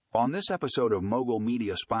On this episode of Mogul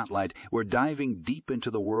Media Spotlight, we're diving deep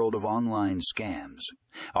into the world of online scams.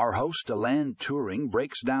 Our host, Alan Turing,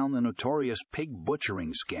 breaks down the notorious pig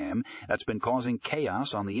butchering scam that's been causing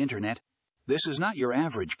chaos on the internet. This is not your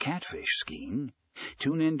average catfish scheme.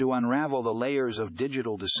 Tune in to unravel the layers of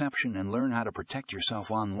digital deception and learn how to protect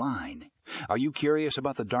yourself online. Are you curious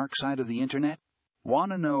about the dark side of the internet?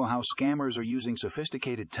 Want to know how scammers are using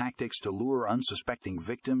sophisticated tactics to lure unsuspecting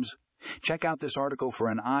victims? Check out this article for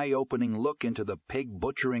an eye-opening look into the pig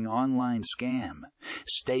butchering online scam.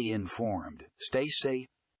 Stay informed. Stay safe.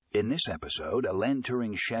 In this episode, Alan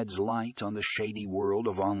Turing sheds light on the shady world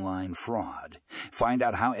of online fraud. Find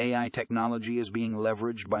out how AI technology is being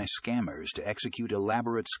leveraged by scammers to execute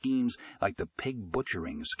elaborate schemes like the pig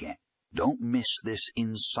butchering scam. Don't miss this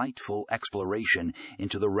insightful exploration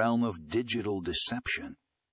into the realm of digital deception.